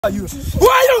Who are you? Who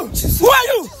are you? Who are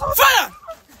you? Fire!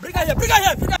 Bring her here, bring her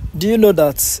here, bring her. Do you know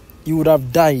that you would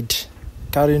have died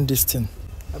carrying this thing?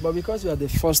 But because you are the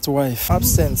first wife,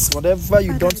 absence, whatever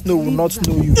you don't know will not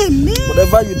know you.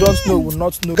 Whatever you don't know will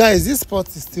not know. Guys, this pot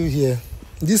is still here.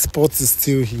 This pot is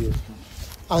still here.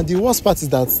 And the worst part is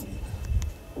that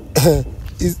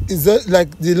is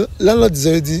like the landlord is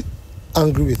already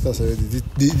angry with us already.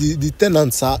 The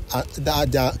tenants are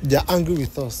angry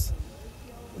with us.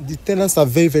 The tenants are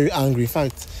very, very angry. In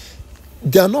fact,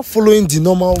 they are not following the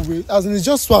normal way. As in, it's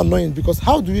just so annoying because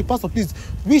how do we, Pastor, please,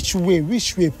 which way,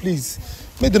 please?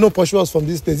 Make them not pursue us from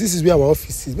this place. This is where our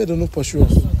office is. Make them not pursue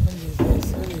us.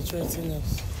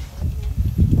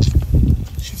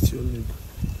 Shift your leg.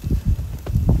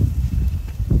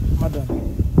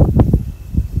 Madam.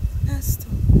 Pastor.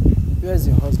 Where's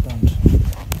your husband?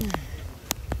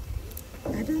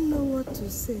 I don't know what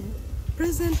to say.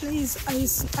 Presently,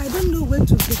 I don't know where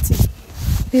to put him.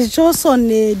 He's just on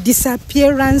a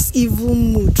disappearance evil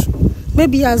mood.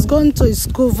 Maybe he has gone to his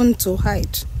coven to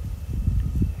hide.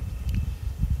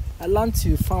 I learned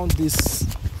you found this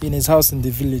in his house in the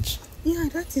village. Yeah,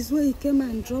 that is where he came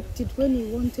and dropped it when he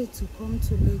wanted to come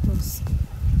to Lagos.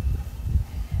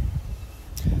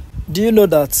 Do you know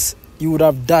that you would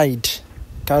have died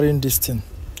carrying this thing?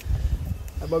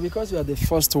 But because you are the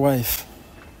first wife,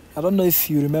 I don't know if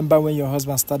you remember when your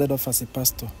husband started off as a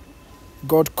pastor.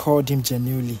 God called him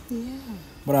genuinely. Yeah.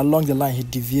 But along the line, he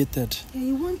deviated. Yeah,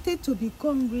 he wanted to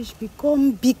become rich,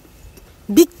 become big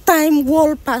time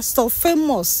world pastor,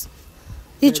 famous.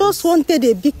 He just wanted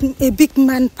a big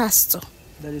man pastor.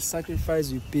 There is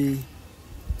sacrifice you pay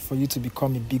for you to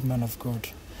become a big man of God.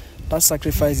 That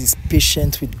sacrifice is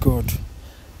patient with God.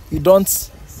 You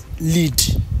don't lead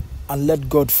and let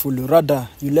God follow. Rather,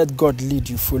 you let God lead,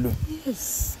 you follow.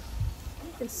 Yes.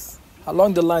 Yes.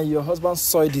 Along the line, your husband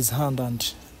soiled his hand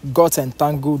and got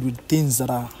entangled with things that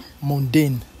are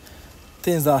mundane,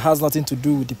 things that has nothing to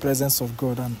do with the presence of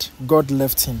God, and God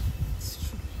left him.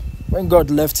 When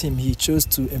God left him, he chose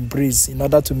to embrace in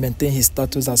order to maintain his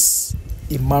status as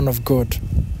a man of God,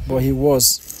 but he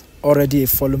was already a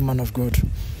fallen man of God.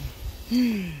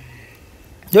 The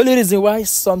only reason why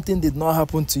something did not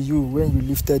happen to you when you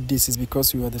lifted this is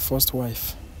because you were the first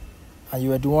wife, and you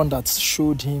were the one that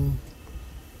showed him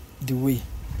the way.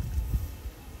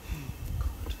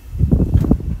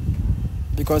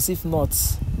 Because if not,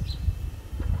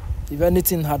 if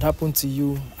anything had happened to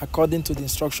you according to the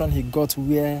instruction he got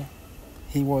where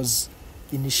he was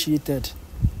initiated,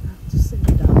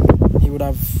 he would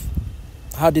have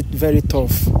had it very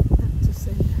tough.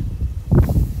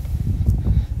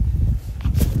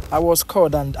 I was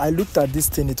called and I looked at this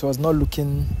thing. It was not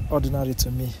looking ordinary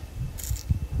to me.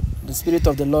 The Spirit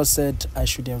of the Lord said I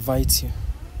should invite you.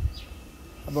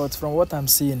 But from what I'm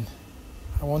seeing,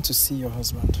 I want to see your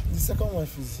husband. The second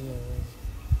wife is here.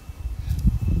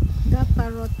 That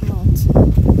parrot mouth.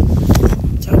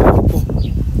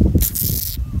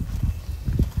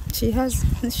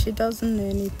 She doesn't know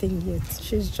anything yet.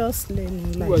 She's just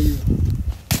learning life. Who are you?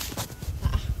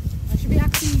 I should be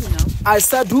asking you now. I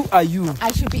said, who are you?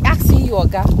 I should be asking you,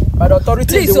 Oga. By the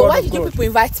authority in Please, the so word why of did you God. people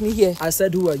invite me here? I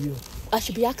said, who are you? I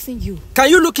should be asking you. Can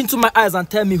you look into my eyes and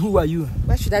tell me who are you?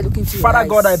 Why should I look into your Father eyes?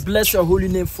 God, I bless your holy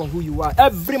name for who you are.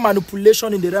 Every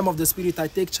manipulation in the realm of the Spirit, I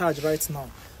take charge right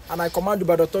now. And I command you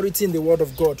by the authority in the word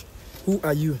of God. Who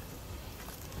are you?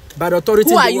 By the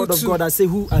authority in the word of God, I say,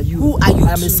 who are you? Who are you?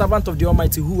 I am a servant of the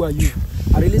Almighty. Who are you?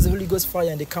 I release the Holy Ghost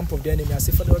fire in the camp of the enemy. I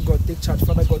say, Father God, take charge.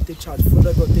 Father God, take charge.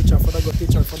 Father God, take charge. Father God, take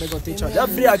charge. Father God, take charge.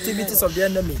 Every activities of the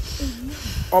enemy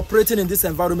operating in this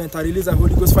environment, I release the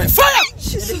Holy Ghost fire. Fire!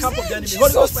 In the camp of the enemy.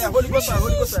 Holy Ghost fire, Holy Ghost fire,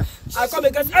 Holy Ghost fire. I come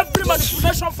against every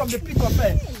manipulation from the pit of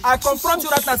hell. I confront you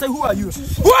right now and say, who are you?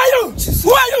 Who are you?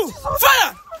 Who are you?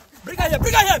 Fire! Bring her here,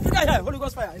 bring her here, bring her here. Holy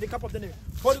Ghost fire in the camp of the enemy.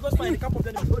 Holy Ghost fire in the camp of the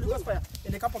enemy. Holy Ghost fire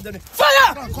in the camp of the enemy.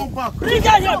 Fire! Come back. Bring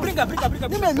her here, bring her.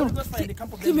 Holy Ghost fire in the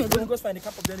camp of the enemy. Holy Ghost fire in the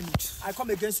camp of the enemy. I come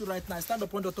against you right now. I stand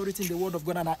upon the authority in the word of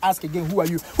God and I ask again, who are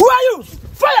you? Who are you?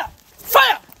 Fire!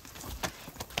 Fire!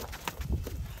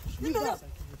 Leave her.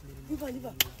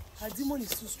 Her demon is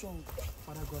too strong.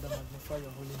 Father God, I magnify your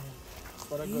holy name.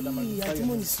 Father God, I Her magnify your demon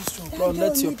name. is too strong. Lord,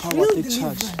 let your power take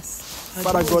charge.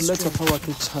 Father God, let your power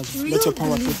take charge. Let your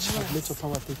power take charge. Let your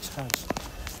power take charge.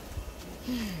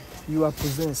 You are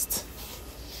possessed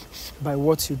by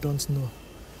what you don't know.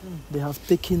 They have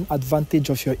taken advantage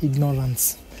of your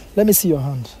ignorance. Let me see your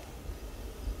hand.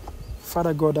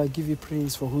 Father God, I give you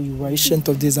praise for who you are. Ancient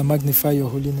of days, I magnify your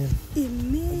holy name.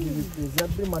 Amen. I give you praise. face.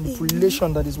 Every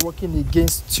manipulation that is working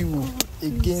against you,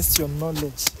 against your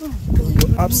knowledge, in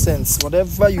your absence,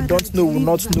 whatever you don't know will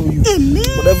not know you.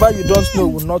 Whatever you don't know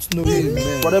will not know you.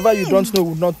 Whatever you don't know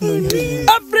will not know you.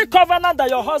 Every covenant that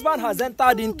your husband has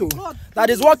entered into that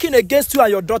is working against you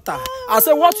and your daughter, I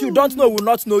say what you don't know will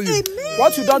not know you.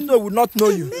 What you don't know will not know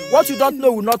you. What you don't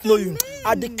know will not know you.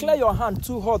 I declare your hand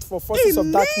too hot for forces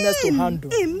of darkness to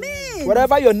handle.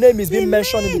 Wherever your name is being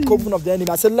mentioned in the coven of the enemy,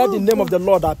 I say, let the name of the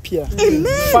Lord appear.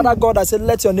 Father God, I say,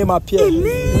 let your name appear.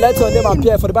 Let your name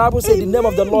appear. For the Bible says, the name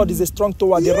of the Lord is a strong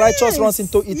tower. The righteous runs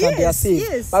into it and they are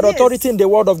saved. By the authority in the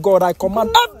word of God, I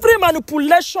command every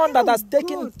manipulation that has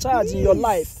taken charge in your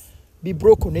life be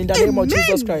broken in the name of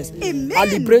Jesus Christ. I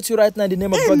liberate you right now in the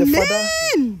name of God the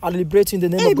Father. I liberate you in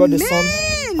the name of God the Son.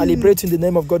 I liberate you in the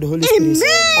name of God the Holy Spirit.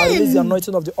 I release the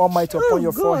anointing of the Almighty upon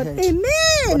your forehead.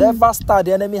 Whatever star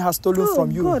the enemy has stolen from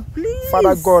you,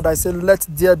 Father God, I say, let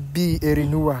there be a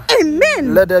renewal.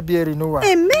 Let there be a renewal.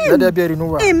 Let there be a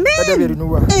renewal. Let there be a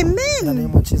renewal. In the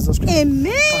name of Jesus Christ.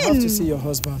 I have to see your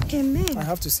husband. I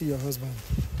have to see your husband.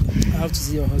 I have to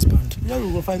see your husband. Yeah,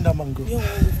 we will find that man go.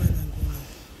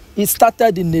 It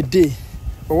started in a day,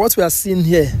 but what we are seeing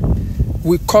here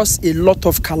will cause a lot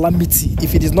of calamity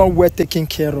if it is not well taken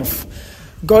care of.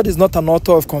 God is not an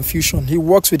author of confusion. He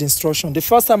works with instruction. The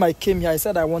first time I came here, I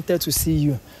said I wanted to see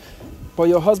you, but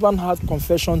your husband had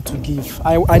confession to give.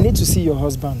 I need to see your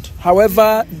husband.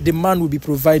 However, the man will be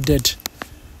provided.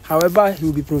 However, he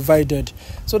will be provided,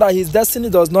 so that his destiny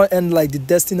does not end like the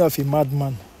destiny of a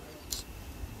madman.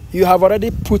 You have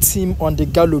already put him on the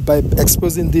gallows by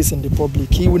exposing this in the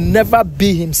public. He will never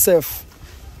be himself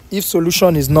if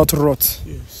solution is not wrought.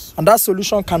 Yes. And that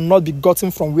solution cannot be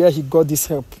gotten from where he got this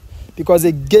help, because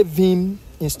they gave him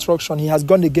instruction. He has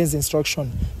gone against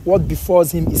instruction. What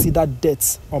befalls him is either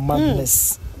death or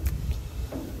madness.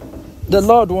 The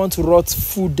Lord wants to wrought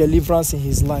full deliverance in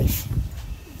his life.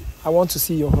 I want to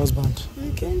see your husband.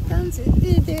 Repentance,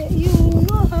 you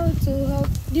know how to help.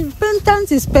 The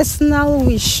repentance is personal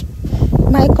wish.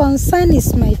 My concern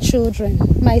is my children,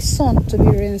 my son to be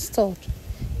reinstalled.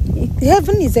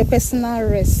 Heaven is a personal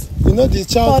rest. You know the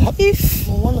child. But if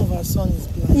one of our sons is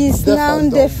blind, he's now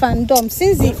deaf and dumb,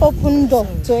 since he opened door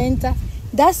to enter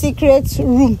that secret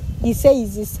room, he says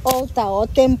is his altar or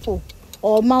temple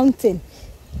or mountain.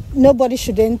 Nobody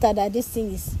should enter that. This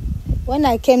thing is. When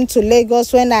I came to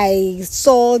Lagos, when I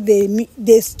saw the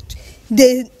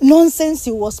nonsense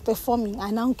he was performing,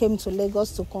 I now came to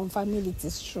Lagos to confirm it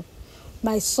is true.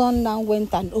 My son now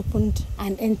went and opened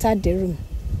and entered the room.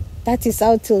 That is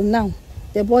how till now.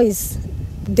 The boy is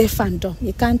deaf and dumb.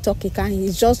 He can't talk,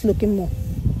 he's just looking more.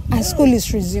 And school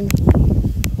is resuming.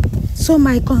 So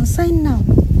my concern now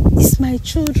is my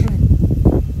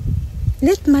children.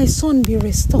 Let my son be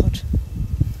restored.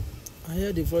 I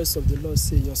hear the voice of the Lord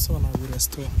say, your son I will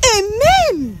restore.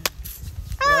 Amen.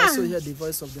 I also hear the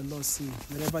voice of the Lord say,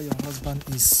 wherever your husband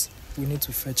is, we need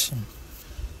to fetch him.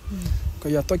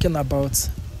 Because you are talking about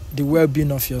the well-being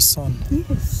of your son.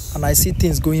 Yes. And I see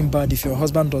things going bad if your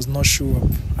husband does not show up.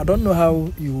 I don't know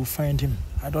how you will find him.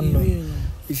 I don't know.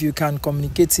 If you can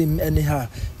communicate him anyhow.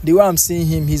 The way I'm seeing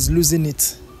him, he's losing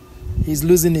it. He's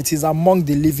losing it. He's among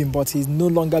the living, but he's no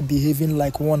longer behaving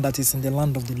like one that is in the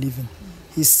land of the living.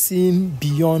 He's seeing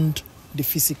beyond the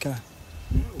physical,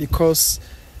 because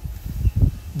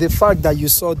the fact that you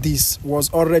saw this was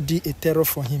already a terror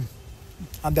for him,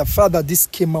 and the fact that this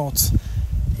came out,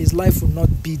 his life will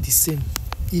not be the same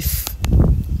if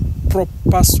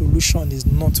proper solution is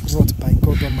not wrought by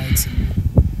God Almighty.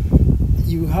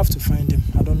 You have to find him.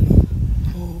 I don't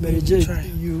know. Mary J,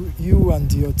 you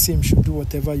and your team should do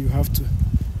whatever you have to.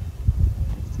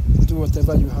 Do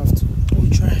whatever you have to.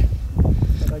 We'll try.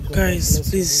 Guys,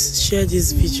 please share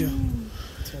this video.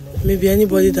 Maybe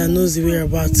anybody that knows the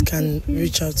whereabouts can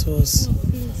reach out to us.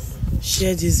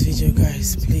 Share this video,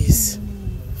 guys, please.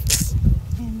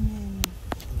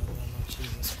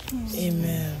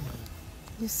 Amen.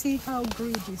 You see how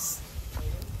greed is.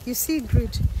 You see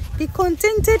greed. Be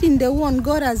contented in the one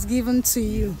God has given to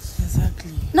you.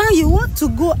 Exactly. Now you want to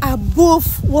go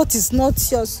above what is not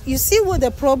yours. You see what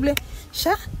the problem?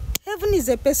 Heaven is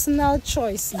a personal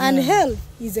choice, and hell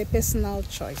is a personal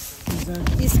choice.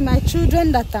 Exactly. It's my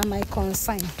children that are my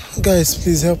concern. Guys,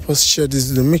 please help us share this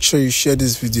video. Make sure you share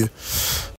this video.